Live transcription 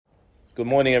Good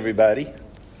morning, everybody.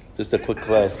 Just a quick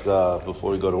class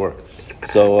before we go to work.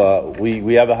 So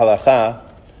we have a halacha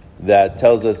that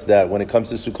tells us that when it comes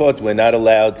to Sukkot, we're not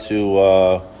allowed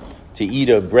to eat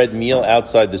a bread meal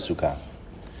outside the Sukkah.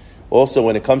 Also,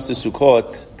 when it comes to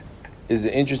Sukkot, it's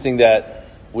interesting that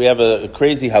we have a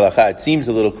crazy halacha. It seems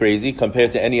a little crazy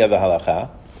compared to any other halacha,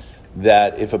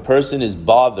 that if a person is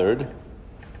bothered,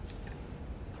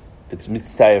 it's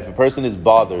mitzvah. If a person is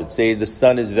bothered, say the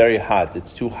sun is very hot,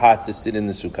 it's too hot to sit in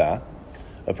the sukkah,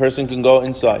 a person can go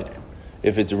inside.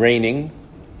 If it's raining,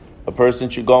 a person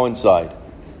should go inside.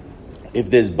 If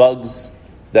there's bugs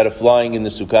that are flying in the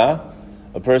sukkah,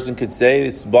 a person could say,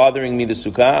 it's bothering me, the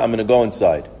sukkah, I'm going to go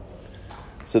inside.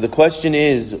 So the question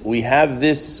is, we have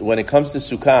this, when it comes to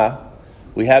sukkah,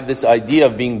 we have this idea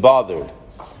of being bothered,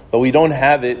 but we don't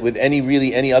have it with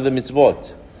any other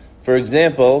mitzvot. For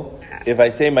example, if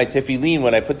I say my tefillin,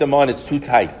 when I put them on, it's too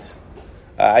tight.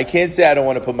 I can't say I don't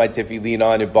want to put my tefillin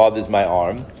on, it bothers my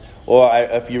arm. Or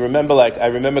if you remember, I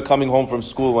remember coming home from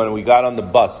school when we got on the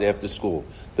bus after school.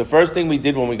 The first thing we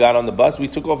did when we got on the bus, we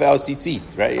took off our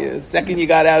tzitzit, right? The second you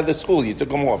got out of the school, you took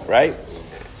them off, right?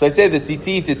 So I say the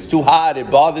tzitzit, it's too hot, it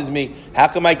bothers me. How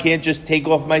come I can't just take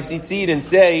off my tzitzit and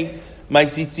say, my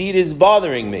tzitzit is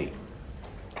bothering me?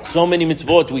 So many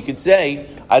mitzvot we could say,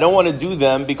 I don't want to do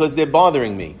them because they're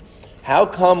bothering me. How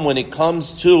come when it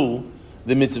comes to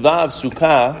the mitzvah of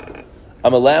sukkah,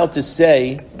 I'm allowed to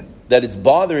say that it's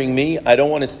bothering me, I don't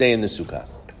want to stay in the sukkah?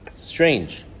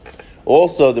 Strange.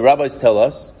 Also, the rabbis tell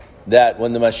us that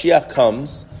when the Mashiach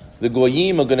comes, the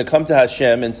goyim are going to come to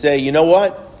Hashem and say, you know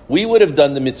what? We would have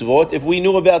done the mitzvot if we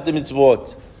knew about the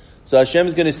mitzvot. So Hashem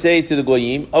is going to say to the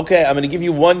goyim, okay, I'm going to give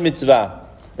you one mitzvah,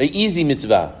 an easy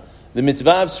mitzvah, the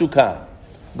mitzvah of sukkah.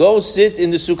 Go sit in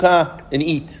the sukkah and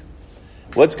eat.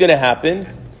 What's going to happen?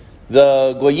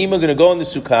 The goyim are going to go in the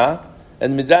sukkah,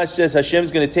 and the Midrash says Hashem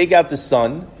is going to take out the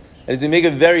sun, and he's going to make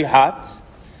it very hot,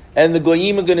 and the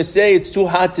goyim are going to say it's too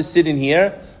hot to sit in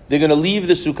here. They're going to leave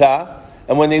the sukkah,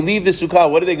 and when they leave the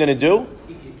sukkah, what are they going to do?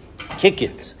 Kick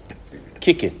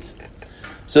it.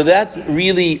 So that's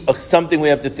really something we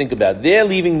have to think about. They're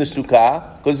leaving the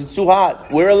sukkah because it's too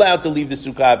hot. We're allowed to leave the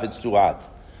sukkah if it's too hot.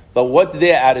 But what's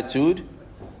their attitude?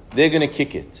 They're going to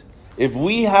kick it. If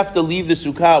we have to leave the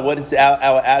sukkah, what is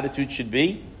our attitude should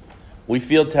be? We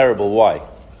feel terrible. Why?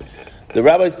 The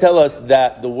rabbis tell us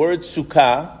that the word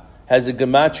sukkah has a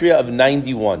gematria of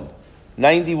 91.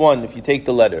 91 if you take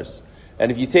the letters.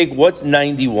 And if you take what's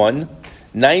 91,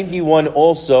 91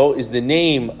 also is the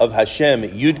name of Hashem,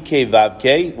 Yud Kei Vav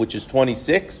Kei, which is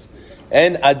 26,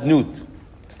 and Adnut,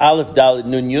 Aleph Dalet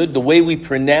Nun Yud, the way we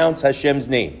pronounce Hashem's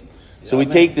name. So we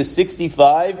take the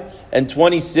 65 and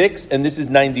 26, and this is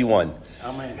 91.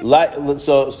 Amen.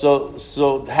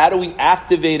 So how do we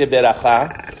activate a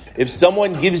beracha? If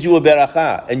someone gives you a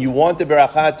beracha, and you want the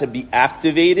beracha to be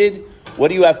activated, what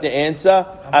do you have to answer?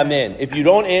 Amen. If you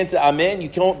don't answer Amen, you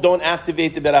don't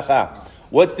activate the beracha.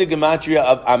 What's the gematria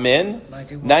of Amen?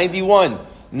 91.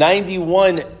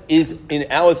 91 is, in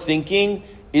our thinking,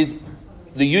 is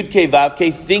the Yud Kei Vav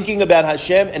Kei, thinking about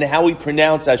Hashem and how we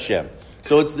pronounce Hashem.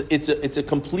 So it's a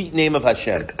complete name of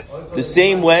Hashem. The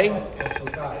same way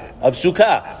of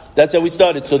Sukkah. That's how we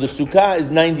started. So the Sukkah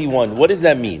is 91. What does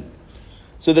that mean?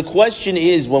 So the question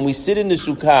is, when we sit in the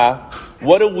Sukkah,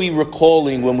 what are we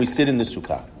recalling when we sit in the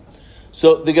Sukkah?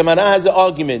 So the Gemara has an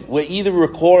argument. We're either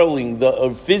recalling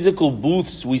the physical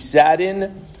booths we sat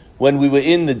in when we were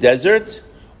in the desert,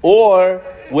 or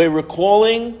we're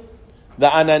recalling the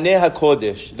Ananei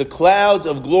HaKodesh, the clouds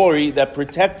of glory that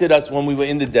protected us when we were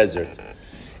in the desert.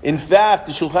 In fact,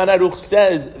 the Shulchan Aruch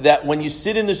says that when you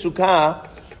sit in the sukkah,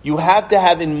 you have to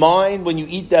have in mind when you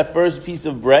eat that first piece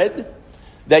of bread,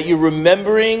 that you're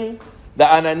remembering the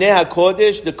Ananei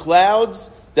HaKodesh, the clouds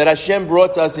that Hashem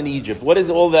brought to us in Egypt. What does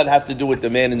all that have to do with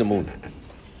the man in the moon?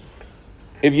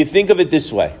 If you think of it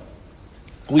this way,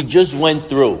 we just went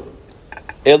through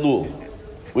Elul.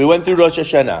 We went through Rosh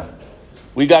Hashanah.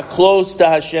 We got close to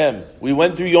Hashem. We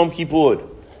went through Yom Kippur.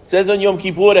 It says on Yom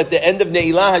Kippur, at the end of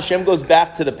Ne'ilah, Hashem goes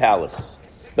back to the palace.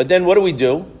 But then what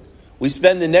do? We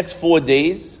spend the next 4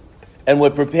 days, and we're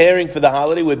preparing for the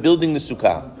holiday. We're building the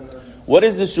Sukkah. What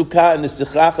does the Sukkah and the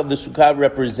Sichach of the Sukkah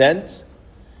represent?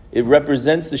 It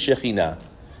represents the Shekhinah.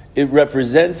 It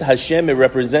represents Hashem. It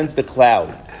represents the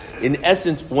cloud. In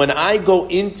essence, when I go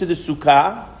into the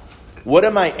Sukkah, what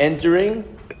am I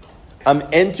entering? I'm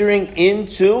entering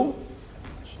into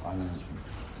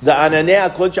the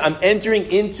Ananei HaKodesh. I'm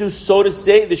entering into, so to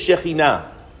say, the Shekhinah.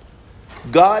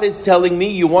 God is telling me,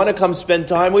 you want to come spend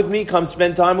time with me? Come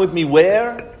spend time with me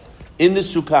where? In the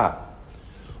Sukkah.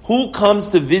 Who comes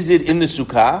to visit in the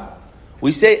Sukkah?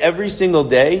 We say every single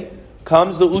day,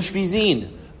 comes the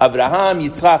Ushpizin. Abraham,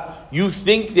 Yitzchak, you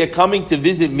think they're coming to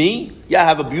visit me? Yeah, I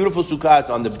have a beautiful sukkah.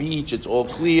 It's on the beach. It's all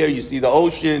clear. You see the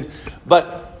ocean.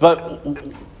 But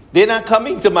they're not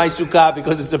coming to my sukkah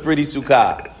because it's a pretty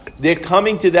sukkah. They're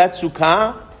coming to that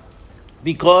sukkah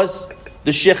because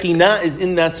the Shekhinah is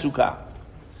in that sukkah.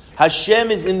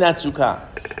 Hashem is in that sukkah.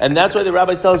 And that's why the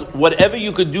rabbis tell us, whatever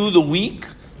you could do the week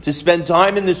to spend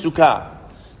time in the sukkah,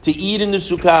 to eat in the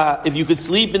sukkah, if you could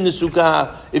sleep in the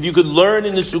sukkah, if you could learn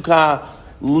in the sukkah,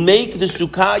 make the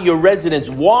sukkah your residence.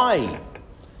 Why?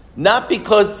 Not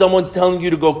because someone's telling you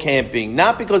to go camping,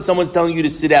 not because someone's telling you to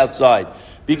sit outside,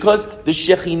 because the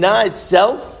Shekhinah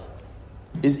itself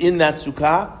is in that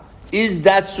sukkah, is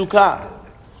that sukkah.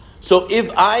 So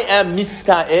if I am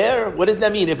mista'er, what does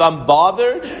that mean? If I'm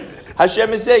bothered,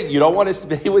 Hashem is saying, you don't want to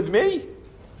stay with me?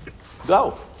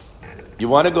 Go. You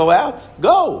want to go out?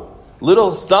 Go.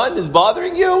 Little son is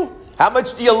bothering you? How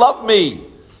much do you love me?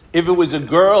 If it was a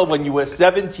girl when you were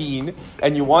 17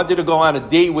 and you wanted to go on a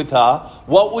date with her,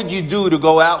 what would you do to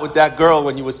go out with that girl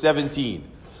when you were 17?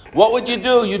 What would you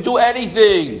do? You do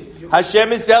anything.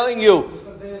 Hashem is telling you,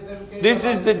 this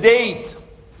is the date.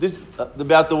 This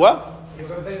about the what? You're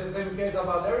going to say the same case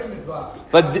about every mitzvah.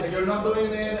 But you're not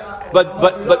doing it.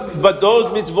 But those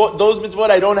mitzvot,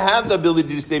 I don't have the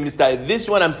ability to say mitzvah. This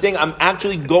one, I'm saying I'm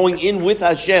actually going in with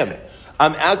Hashem.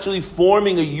 I'm actually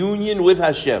forming a union with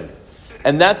Hashem.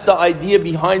 And that's the idea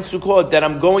behind Sukkot, that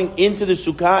I'm going into the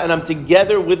Sukkah and I'm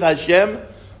together with Hashem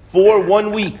for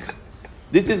 1 week.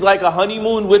 This is like a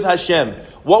honeymoon with Hashem.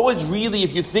 What was really,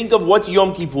 if you think of what's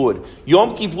Yom Kippur?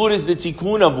 Yom Kippur is the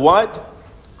tikkun of what?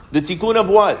 The tikkun of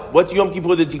what? What's Yom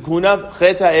Kippur the tikkun of?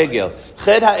 Chet ha'egel.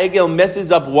 Chet ha'egel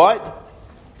messes up what?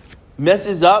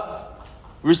 Messes up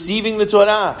receiving the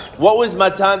Torah. What was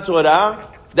Matan Torah?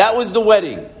 That was the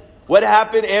wedding. What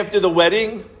happened after the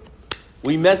wedding?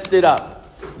 We messed it up.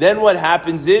 Then what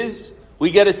happens is,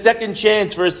 we get a second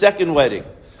chance for a second wedding.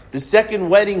 The second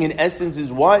wedding in essence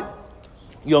is what?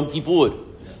 Yom Kippur.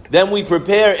 Then we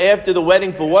prepare after the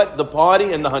wedding for what? The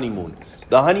party and the honeymoon.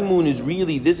 The honeymoon is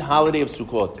really this holiday of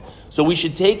Sukkot. So we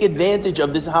should take advantage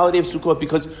of this holiday of Sukkot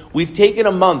because we've taken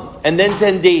a month and then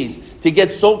 10 days to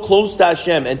get so close to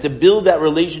Hashem and to build that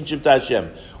relationship to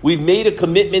Hashem. We've made a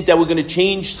commitment that we're going to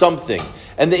change something.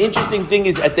 And the interesting thing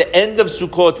is at the end of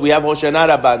Sukkot, we have Hoshana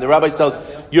Rabbah. And the rabbi tells,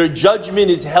 your judgment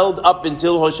is held up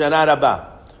until Hoshana Rabbah.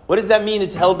 What does that mean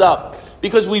it's held up?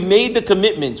 Because we made the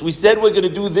commitments. We said we're going to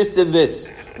do this and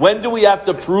this. When do we have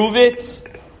to prove it?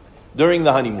 During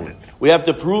the honeymoon. We have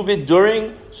to prove it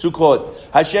during Sukkot.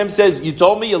 Hashem says, you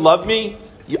told me you love me.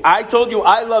 I told you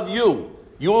I love you.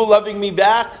 You're loving me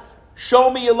back. Show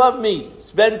me you love me.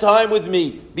 Spend time with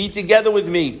me. Be together with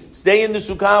me. Stay in the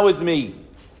Sukkah with me.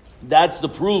 That's the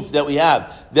proof that we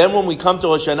have. Then when we come to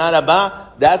Hoshana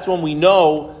Rabbah, that's when we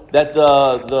know that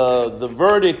the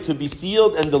verdict could be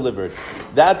sealed and delivered.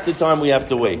 That's the time we have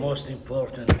to wait. Most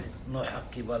important, no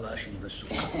haqqi balash in the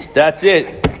Sukkah. That's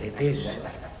it. It is.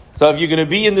 So if you're going to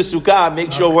be in the Sukkah,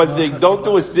 make sure one thing, don't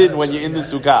do a sin when you're in the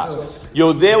Sukkah.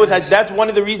 You're there with, that's one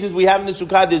of the reasons we have in the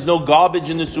Sukkah, there's no garbage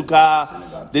in the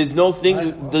Sukkah, there's no thing,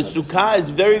 the Sukkah is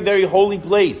very, very holy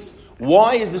place.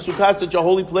 Why is the Sukkah such a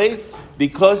holy place?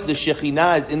 Because the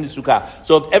Shekhinah is in the Sukkah.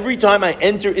 So if every time I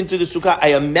enter into the Sukkah,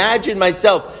 I imagine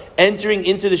myself entering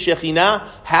into the Shekhinah,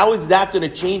 how is that going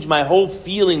to change my whole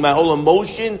feeling, my whole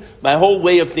emotion, my whole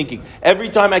way of thinking? Every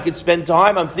time I could spend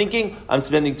time, I'm thinking, I'm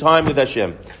spending time with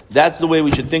Hashem. That's the way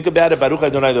we should think about it. Baruch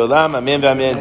Adonai Olam. Amen v'amen.